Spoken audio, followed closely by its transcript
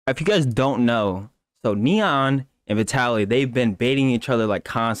if you guys don't know, so Neon and Vitaly, they've been baiting each other like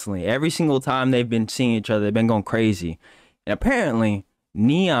constantly. Every single time they've been seeing each other, they've been going crazy. And apparently,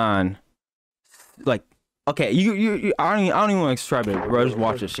 Neon, like, okay, I don't even want to describe it, bro. Just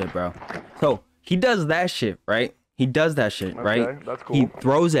watch this shit, bro. So he does that shit, right? He does that shit, right? Okay, that's cool. He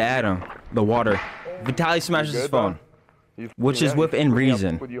throws it at him, the water. Vitaly smashes his phone, which is within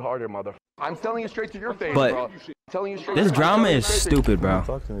reason. I'm telling you straight to your face, but bro. Telling you straight this drama is stupid, bro.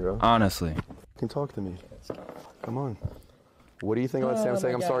 Talk to me, bro. Honestly. You can talk to me. Come on. What do you think about Sam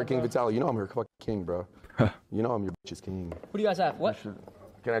saying I'm sorry, King Vitaly? You know I'm your fucking king, bro. You know I'm your bitch's king. What do you guys have? What?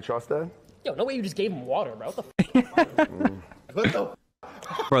 Can I trust that? Yo, no way you just gave him water, bro. What the What the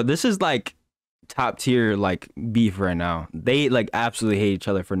Bro, this is like top tier like beef right now. They like absolutely hate each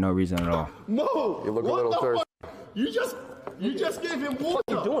other for no reason at all. No! You look a little thirsty. You just gave him water! what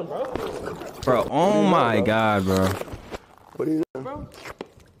are you doing, bro? Bro, oh my god, bro. What are you doing? Bro?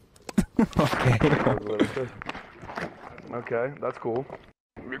 Okay. Okay, that's cool.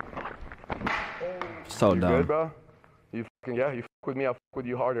 So You dumb. good, bro? You fucking, yeah, you fuck with me, I'll fuck with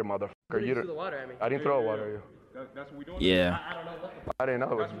you harder, motherfucker. You threw the water at me. I didn't throw water at you. That's what we doing? Yeah. I don't know what I didn't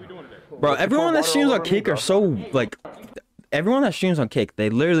know. That's what we doing today. Bro, everyone that water streams all on over me, Kick bro. are so like everyone that streams on Kick, they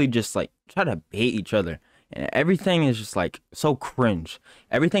literally just like try to bait each other. And everything is just like so cringe.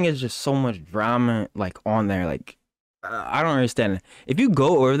 Everything is just so much drama like on there. Like I don't understand it. If you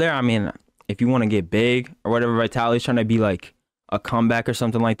go over there, I mean, if you want to get big or whatever, Vitaly's trying to be like a comeback or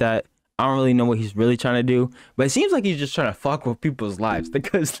something like that. I don't really know what he's really trying to do, but it seems like he's just trying to fuck with people's lives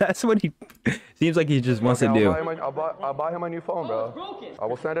because that's what he seems like he just wants to do. I'll buy him a new phone, bro. I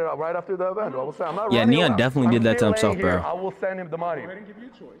will send it right after the event. I will send. I'm not Yeah, running Neon around. definitely did that to himself, bro. I will send him the money. Go ahead and give you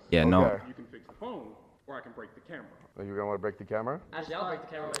a choice. Yeah, no. Okay. You can fix the phone, or I can break the camera. Are you gonna want to break the camera? Actually, I'll break the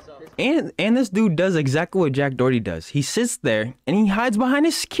camera myself. And this dude does exactly what Jack Doherty does. He sits there and he hides behind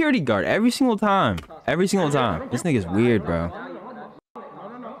his security guard every single time. Every single time. This nigga's weird, bro.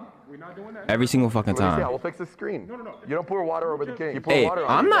 We're not doing that. Every single fucking Yeah, time. we'll fix the screen. You don't pour water over the king. You pour Hey, water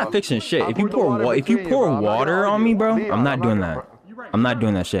on I'm me, not bro. fixing shit. I'll If you put the water pour between you, bro. I'm not water gonna on me, argue. bro, Leon, I'm not doing that. gonna- I'm not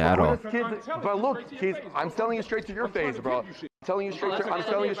doing that shit at all. But look, I'm telling you straight to your face, bro. I'm telling you straight to. I'm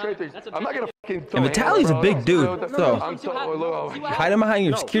telling you straight to. I'm not gonna fucking. And Vitaly's a big dude, so I'm so. hiding behind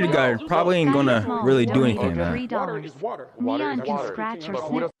your security guard probably ain't gonna really do anything, man. Water is water. Water Neon is can water. scratch or But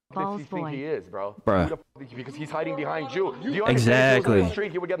who the sniff f does balls he think boy. he is, bro? Bruh. Who the f- because he's hiding behind you. Do you understand Exactly. if he was on the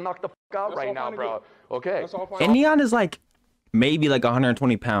street, he would get knocked the f out right now, bro. Okay. That's all fine. And Neon is like maybe like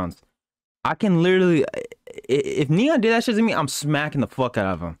 120 pounds. I can literally, if Neon did that shit to me, I'm smacking the fuck out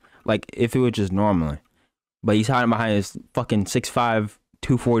of him. Like if it was just normally. But he's hiding behind his fucking 6'5",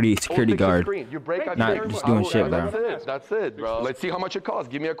 240 security guard. You break out Not your just screen. doing shit, bro. That's it, bro. Let's see how much it costs.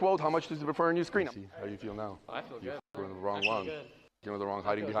 Give me a quote. How much does it prefer a new screen? How you feel now? I feel good. You're in the wrong one. You're in the wrong,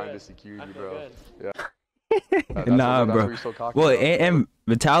 hiding behind the security, bro. good. Yeah. Nah, that's bro. what you're so cocky Well, about. and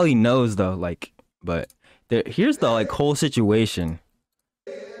Vitaly knows though, like, but here's the like whole situation.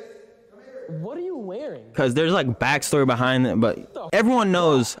 What are you wearing? Cause there's like backstory behind it, but everyone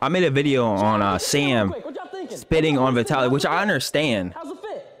knows. I made a video on Sam Quick, what y'all thinking? spitting on Vitaly, which I understand. How's it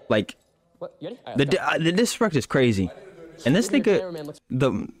fit? Like What? You ready? the disrespect is crazy, and this nigga,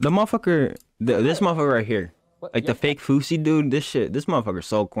 the motherfucker, this motherfucker right here, like the fake Vssier dude. This motherfucker's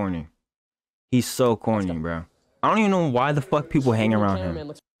so corny. He's so corny, bro. I don't even know why the fuck people hang around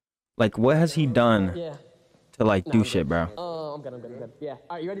him. Like, what has he done Yeah. to like do shit, bro? I'm good. Yeah.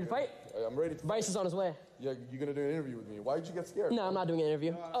 All right, you ready to fight? I'm ready to. Vice is on his way. Yeah, you're gonna do an interview with me. Why did you get scared? No, I'm not doing an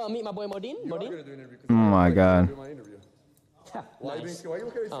interview. Meet my boy Modine. You're not Modine. gonna do an interview. 'Cause Oh my god. do my interview. Why, Nice. you being scared? Why you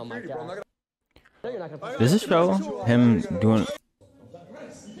looking at Oh my security, bro? I'm not god. No, you're not gonna. Does this show him doing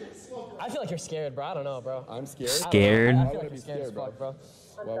I feel like you're scared, bro. I don't know, bro. I'm scared. scared? I feel like you're scared as fuck, bro.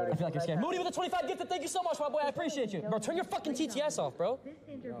 Why would I feel like you're scared. Moody with the 25 gifted. Thank you so much, my boy. I appreciate you. Bro, turn your fucking TTS off, bro.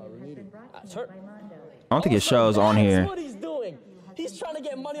 I don't think it shows on That's here. what he's doing. He's trying to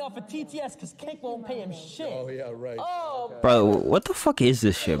get money off of TTS because Cake won't pay him shit. Oh yeah, right. Oh, Bro, what the fuck is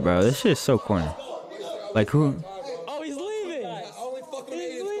this shit, bro? This shit is so corny. Like who? oh, he's leaving. Only fucking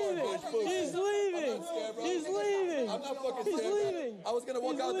He's idiots call leaving. Bush Boots. He's leaving. He's leaving. I'm not fucking He's scared, bro. leaving. I was gonna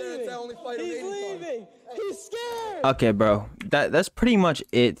walk He's out there and say leaving. I only fight on He's 80 cars. leaving. He's scared. Okay, bro. That's pretty much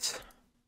it